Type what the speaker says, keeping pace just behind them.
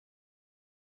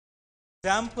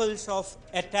examples of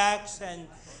attacks and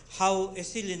how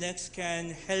SE Linux can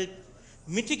help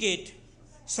mitigate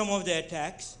some of the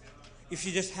attacks. If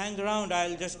you just hang around,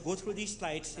 I'll just go through these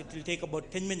slides. It will take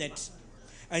about 10 minutes.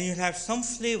 And you'll have some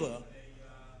flavor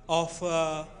of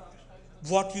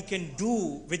what you can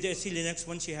do with SE Linux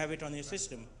once you have it on your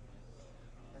system.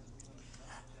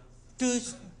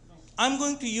 I'm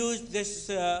going to use this,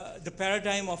 the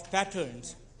paradigm of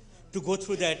patterns to go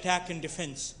through the attack and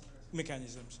defense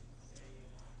mechanisms.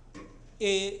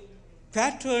 A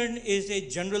pattern is a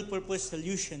general purpose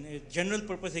solution, a general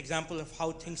purpose example of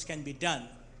how things can be done.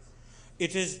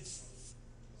 It is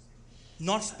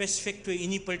not specific to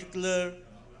any particular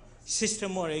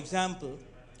system or example.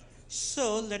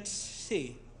 So let's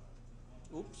see.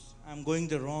 Oops, I'm going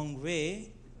the wrong way.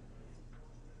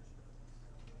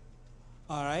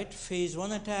 All right, phase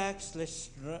one attacks.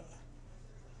 Let's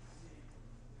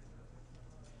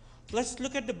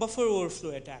look at the buffer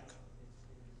overflow attack.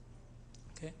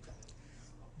 Okay.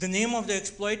 The name of the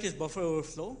exploit is buffer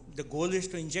overflow. The goal is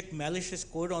to inject malicious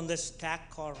code on the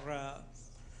stack or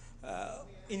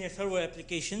in a server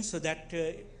application so that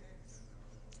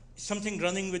something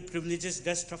running with privileges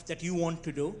does stuff that you want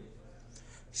to do.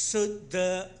 So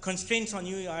the constraints on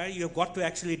you are you've got to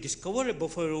actually discover a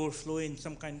buffer overflow in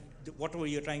some kind, whatever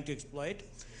you're trying to exploit.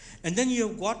 And then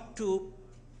you've got to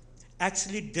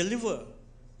actually deliver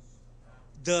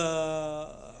the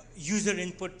user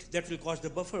input that will cause the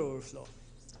buffer overflow.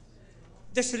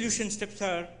 The solution steps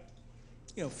are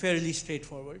fairly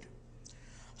straightforward.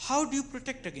 How do you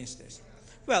protect against this?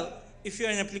 Well, if you're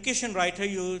an application writer,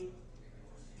 you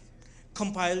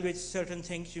compile with certain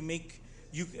things. You make,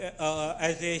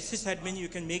 as a sysadmin, you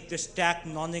can make the stack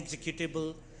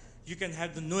non-executable. You can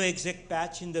have the no exec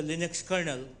patch in the Linux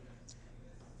kernel.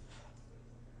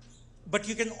 But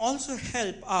you can also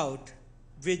help out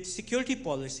with security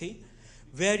policy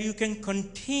where you can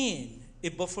contain a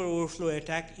buffer overflow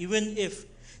attack even if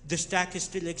the stack is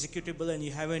still executable and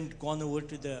you haven't gone over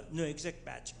to the no exec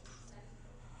patch.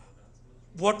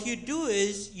 What you do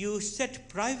is you set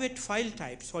private file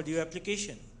types for your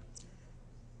application.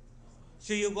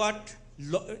 So you got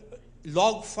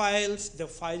log files, the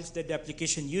files that the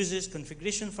application uses,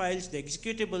 configuration files, the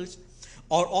executables,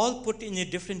 are all put in a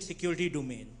different security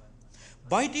domain.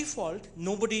 By default,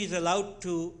 nobody is allowed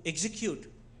to execute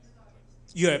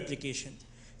your application.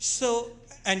 So,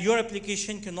 and your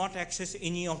application cannot access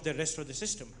any of the rest of the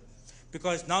system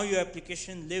because now your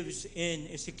application lives in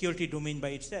a security domain by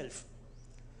itself.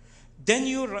 Then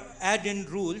you add in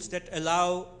rules that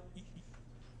allow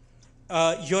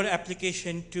your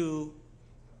application to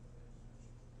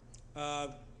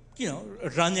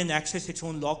run and access its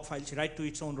own log files, write to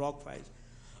its own log files.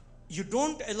 You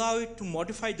don't allow it to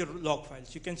modify the log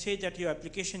files. You can say that your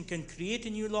application can create a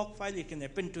new log file, it can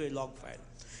append to a log file.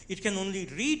 It can only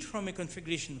read from a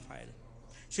configuration file.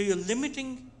 So you're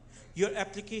limiting your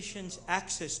application's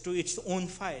access to its own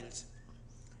files.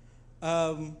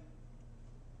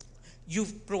 You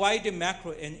provide a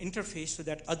macro, an interface, so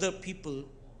that other people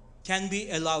can be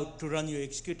allowed to run your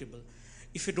executable.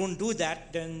 If you don't do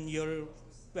that, then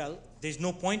there's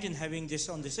no point in having this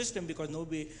on the system because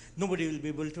nobody will be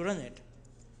able to run it.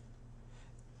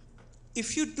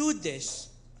 If you do this,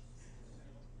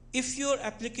 if your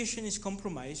application is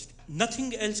compromised,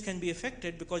 nothing else can be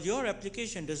affected because your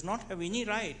application does not have any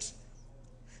rights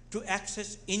to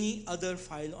access any other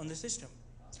file on the system.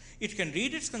 It can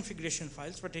read its configuration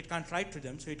files, but it can't write to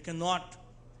them, so it cannot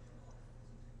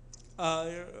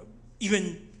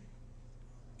even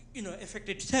affect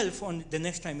itself on the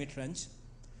next time it runs.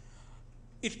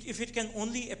 If it can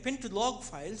only append to log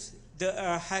files,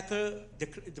 the hacker,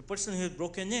 the person who has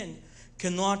broken in,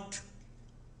 cannot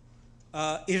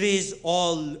erase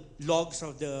all logs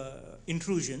of the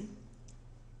intrusion.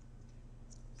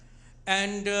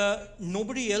 And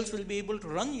nobody else will be able to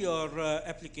run your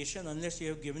application unless you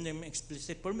have given them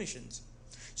explicit permissions.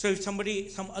 So if some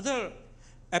other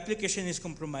application is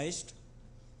compromised,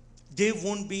 they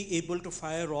won't be able to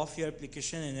fire off your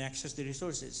application and access the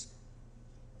resources.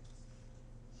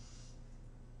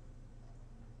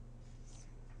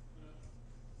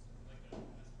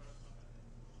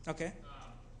 Okay.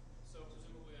 So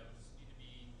presumably that would just need to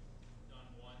be done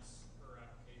once per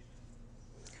application.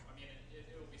 I mean, it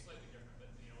will be slightly different, but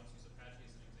let's use Apache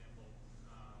as an example.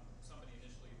 Somebody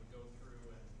initially would go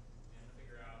through and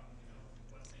figure out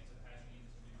what things Apache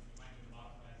needs to do. You might need to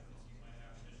modify it because you might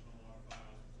have additional log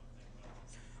files or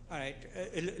something. All right.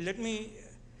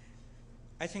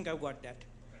 I think I've got that.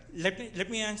 Okay. Let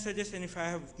me answer this, and if I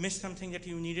have missed something that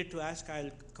you needed to ask,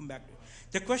 I'll come back to it.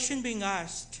 The question being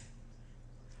asked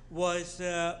was,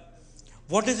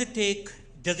 what does it take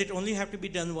Does it only have to be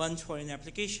done once for an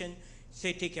application?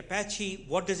 Say take Apache,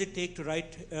 what does it take to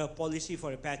write policy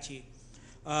for Apache?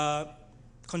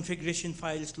 Configuration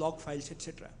files, log files,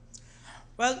 etc.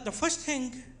 Well, the first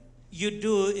thing you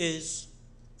do is,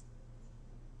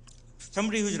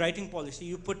 somebody who's writing policy,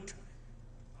 you put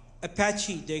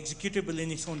Apache, the executable,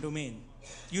 in its own domain.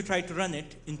 You try to run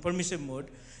it in permissive mode,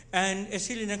 and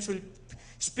SE Linux will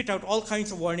spit out all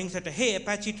kinds of warnings that, hey,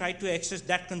 Apache tried to access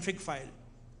that config file.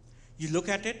 You look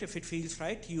at it, if it feels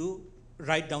right, you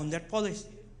write down that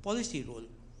policy rule.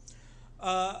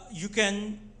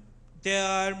 There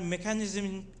are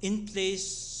mechanisms in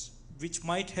place which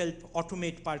might help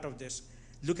automate part of this.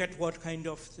 Look at what kind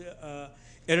of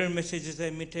error messages are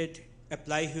emitted,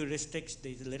 apply heuristics.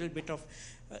 There's a little bit of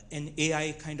an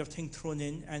AI kind of thing thrown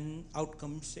in, and out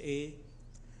comes a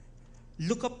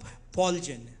look up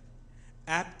Polgen,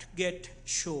 apt-get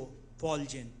show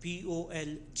Polgen,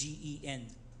 Polgen.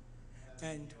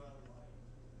 And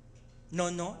no,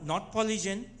 not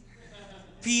Polygen,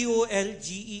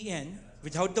 Polgen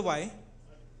without the Y.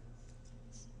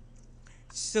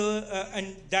 So,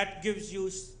 and that gives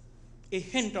you a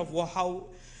hint of how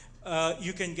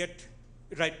you can get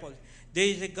right policy. There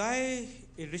is a guy,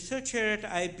 a researcher at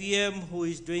IBM, who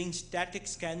is doing static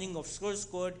scanning of source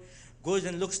code, goes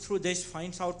and looks through this,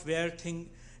 finds out where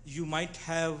you might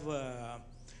have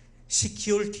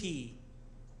security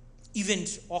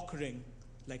events occurring,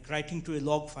 like writing to a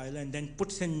log file, and then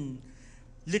puts in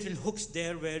little hooks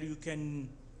there where you can,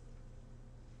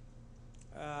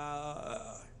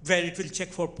 where it will check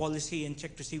for policy and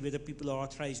check to see whether people are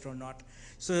authorized or not.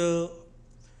 So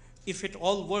if it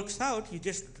all works out, you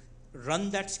just run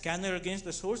that scanner against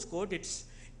the source code, it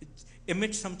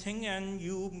emits something, and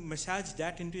you massage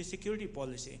that into a security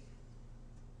policy.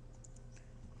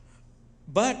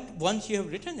 But once you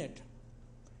have written it,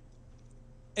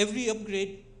 every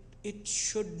upgrade, it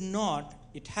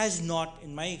has not,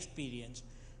 in my experience,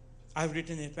 I've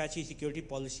written an Apache security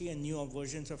policy, and newer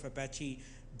versions of Apache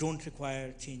don't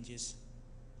require changes.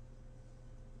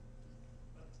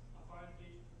 But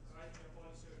apparently, writing a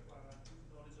policy requires good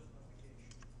knowledge of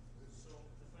application. So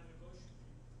the final goal should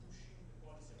be pushing the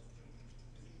policy upstream.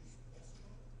 Do you think it's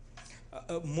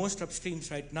possible? Most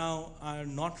upstreams right now are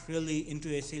not really into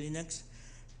SE Linux,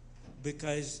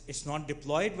 because it's not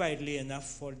deployed widely enough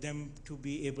for them to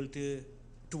be able to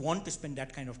want to spend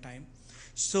that kind of time.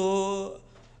 So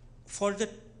for the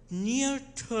near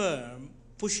term,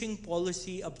 pushing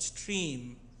policy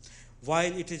upstream,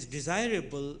 while it is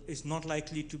desirable, is not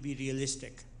likely to be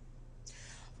realistic.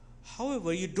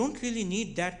 However, you don't really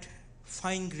need that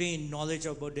fine-grained knowledge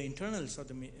about the internals of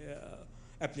the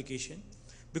application,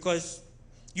 because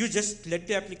you just let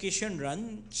the application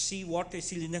run, see what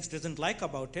SE Linux doesn't like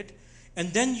about it,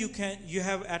 and then you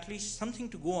have at least something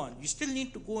to go on. You still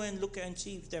need to go and look and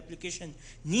see if the application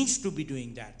needs to be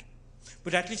doing that.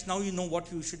 But at least now you know what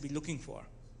you should be looking for.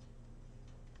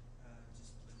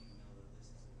 Just letting you know that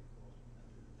this is a recording,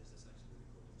 and this is actually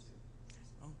recorded too.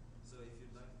 Oh. So if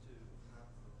you'd like to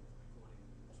have a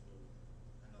recording which will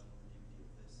end up on the DVD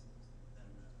of this,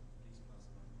 then please pass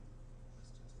along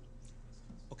questions.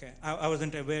 Okay, I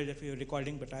wasn't aware that we were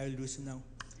recording, but I will do so now.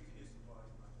 You can use the voice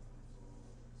microphone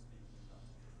for speaking not to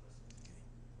the question.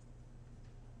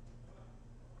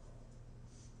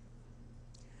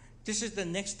 This is the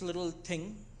next little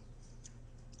thing.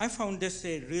 I found this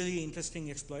a really interesting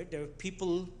exploit. There were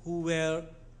people who were,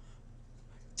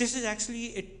 this is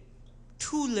actually a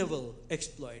two-level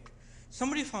exploit.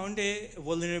 Somebody found a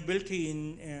vulnerability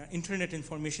in Internet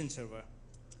Information Server.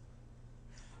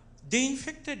 They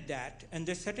infected that, and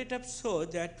they set it up so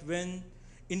that when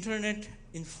Internet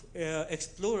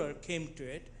Explorer came to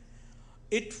it,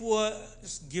 it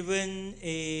was given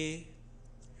a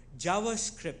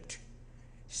JavaScript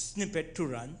snippet to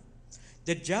run.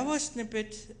 The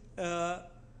JavaScript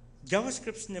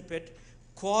snippet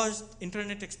caused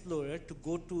Internet Explorer to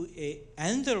go to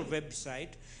another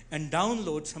website and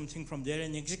download something from there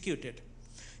and execute it.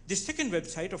 The second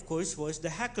website, of course, was the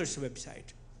hacker's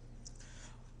website.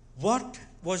 What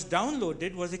was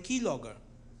downloaded was a keylogger.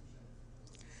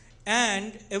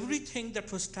 And everything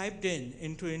that was typed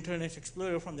into Internet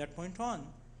Explorer from that point on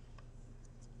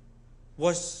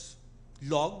was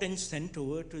logged and sent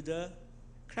over to the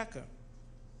cracker.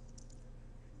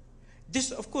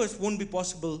 This, of course, won't be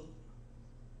possible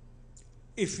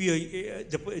if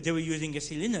they were using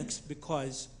SE Linux,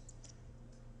 because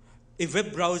a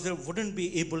web browser wouldn't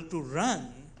be able to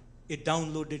run a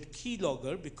downloaded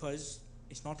keylogger because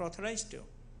it's not authorized to.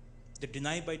 The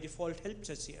deny by default helps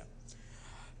us here.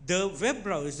 The web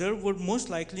browser would most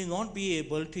likely not be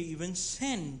able to even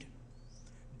send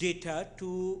data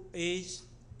to a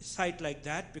site like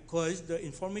that because the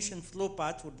information flow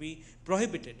path would be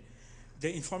prohibited.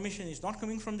 The information is not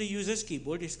coming from the user's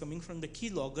keyboard, it's coming from the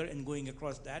keylogger and going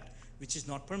across that, which is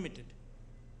not permitted.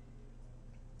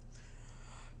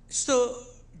 So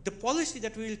the policy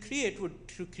that we will create would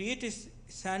to create a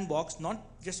sandbox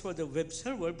not just for the web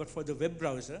server but for the web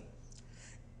browser,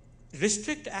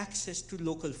 restrict access to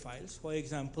local files. For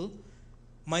example,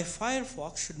 my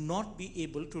Firefox should not be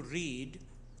able to read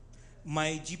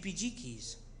my GPG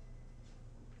keys.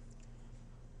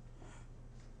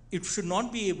 It should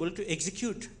not be able to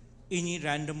execute any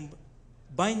random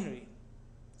binary.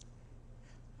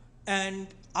 And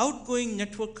outgoing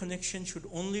network connection should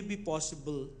only be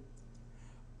possible,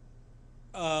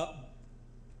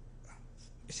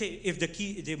 say if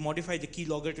they modify the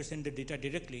keylogger to send the data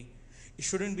directly, it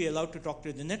shouldn't be allowed to talk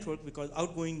to the network because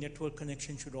outgoing network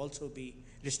connection should also be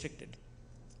restricted.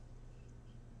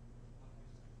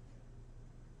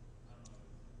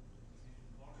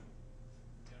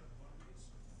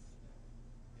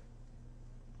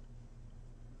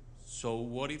 So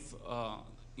what if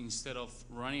instead of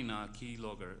running a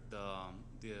keylogger,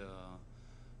 the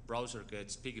browser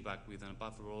gets piggybacked with a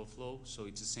buffer overflow, so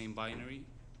it's the same binary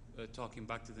talking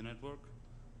back to the network?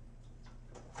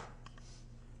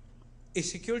 A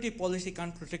security policy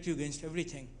can't protect you against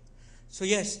everything. So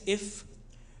yes, if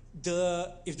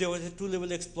there was a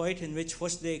two-level exploit in which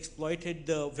first they exploited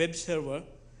the web server,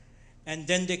 and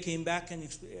then they came back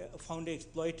and found an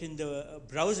exploit in the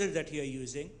browser that you are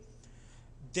using,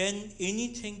 then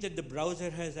anything that the browser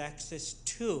has access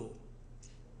to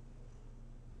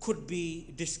could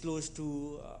be disclosed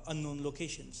to unknown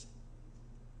locations.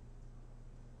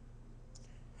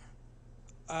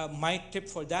 My tip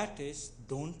for that is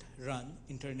don't run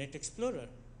Internet Explorer.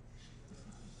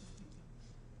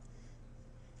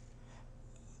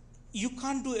 You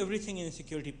can't do everything in a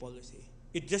security policy.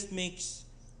 It just makes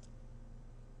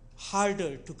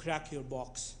harder to crack your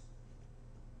box.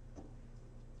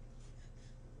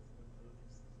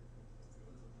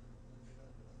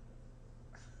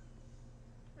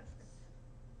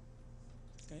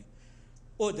 Okay.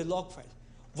 Oh, the log file.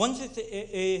 Once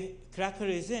a cracker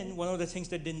is in, one of the things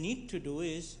that they need to do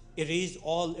is erase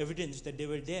all evidence that they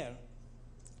were there,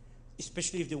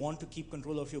 especially if they want to keep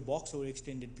control of your box over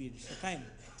extended periods of time.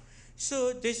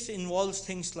 So this involves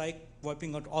things like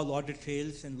wiping out all audit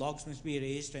trails, and logs must be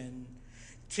erased, and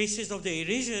traces of the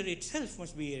erasure itself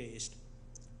must be erased,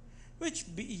 which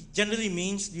generally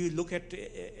means you look at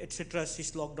etc.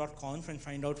 syslog.conf and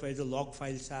find out where the log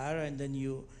files are, and then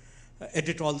you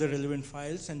edit all the relevant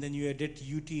files, and then you edit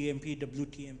utmp,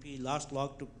 wtmp, last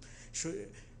log to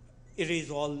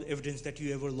erase all evidence that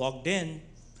you ever logged in.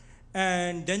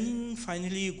 And then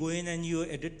finally you go in and you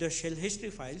edit the shell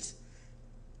history files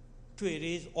to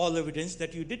erase all evidence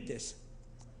that you did this.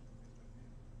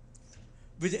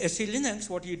 With SE Linux,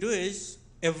 what you do is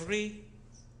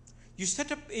you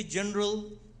set up a general,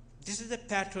 this is a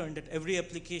pattern that every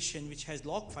application which has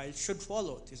log files should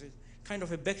follow. This is kind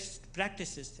of a best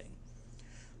practices thing.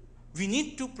 We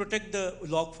need to protect the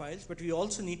log files, but we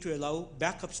also need to allow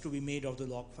backups to be made of the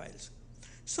log files.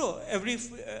 So every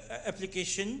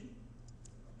application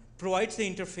provides the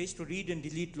interface to read and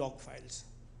delete log files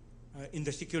in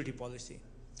the security policy.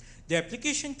 The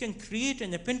application can create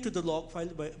and append to the log file,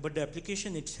 but the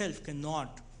application itself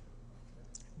cannot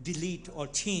delete or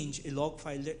change a log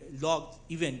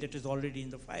event that is already in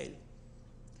the file.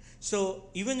 So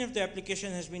even if the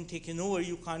application has been taken over,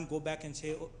 you can't go back and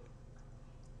say,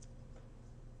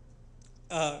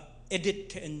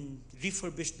 edit and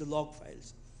refurbish the log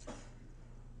files.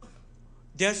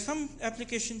 There are some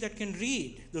applications that can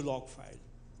read the log file,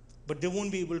 but they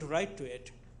won't be able to write to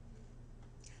it.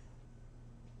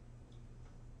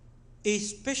 A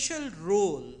special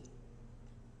role,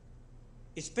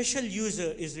 a special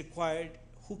user is required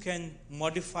who can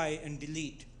modify and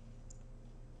delete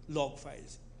log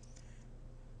files.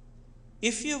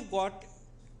 If you've got,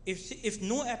 if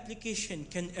no application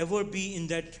can ever be in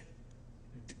that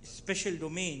special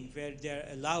domain where they're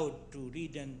allowed to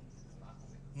read and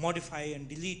modify and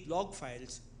delete log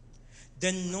files,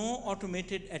 then no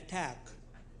automated attack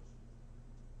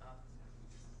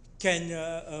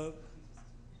can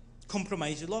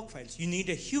compromise the log files. You need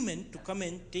a human to come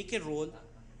in, take a role,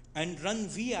 and run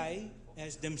VI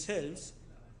as themselves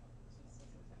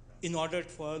in order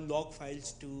for log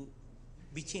files to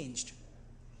be changed.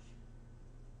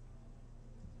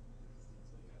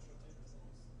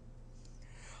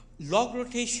 Log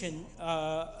rotation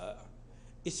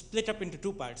is split up into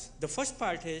two parts. The first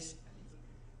part is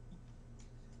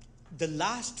the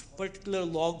last particular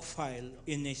log file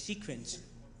in a sequence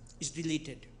is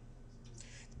deleted.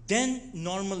 Then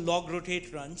normal log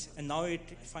rotate runs, and now it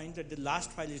finds that the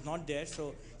last file is not there.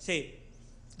 So say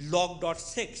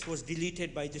log.6 was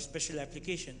deleted by this special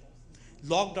application.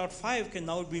 Log.5 can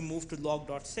now be moved to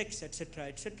log.6, etc.,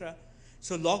 etc.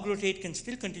 So log rotate can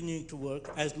still continue to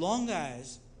work as long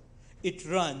as it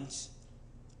runs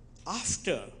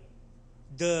after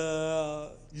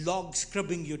the log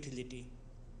scrubbing utility.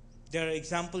 There are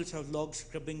examples of log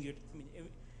scrubbing.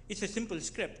 It's a simple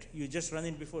script. You just run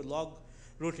it before log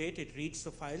rotate. It reads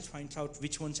the files, finds out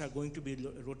which ones are going to be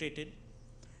rotated,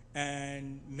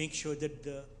 and make sure that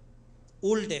the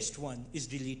oldest one is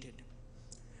deleted.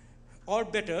 Or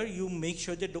better, you make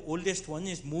sure that the oldest one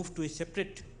is moved to a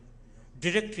separate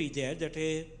directory there that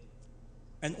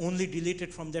and only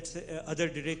deleted from that other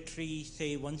directory,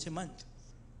 say once a month.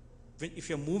 If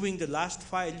you're moving the last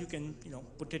file, you can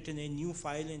put it in a new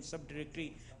file in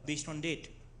subdirectory based on date.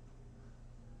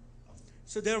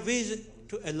 So there are ways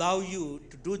to allow you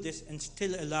to do this and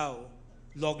still allow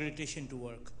log rotation to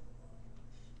work.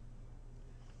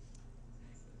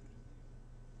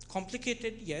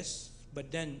 Complicated, yes,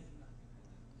 but then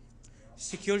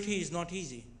security is not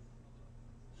easy.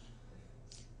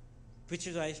 Which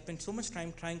is why I spent so much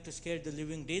time trying to scare the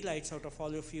living daylights out of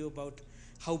all of you about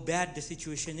how bad the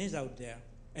situation is out there.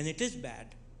 And it is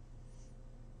bad.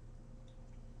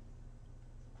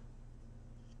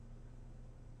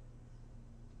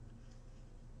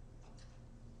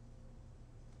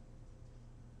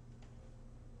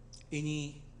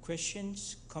 Any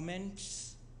questions,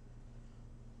 comments?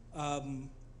 At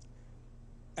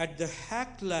the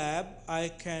Hack Lab, I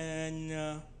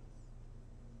can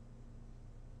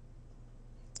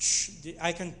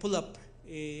pull up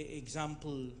an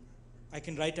example. I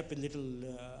can write up a little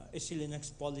SE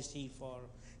Linux policy for,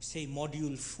 say,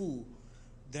 module foo,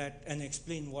 and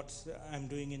explain what I'm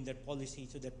doing in that policy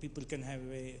so that people can have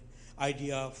an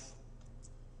idea of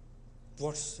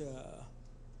what's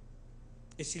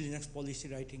SE Linux policy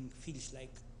writing feels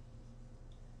like.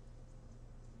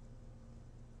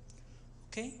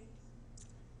 Okay.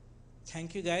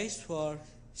 Thank you guys for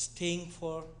staying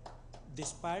for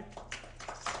this part.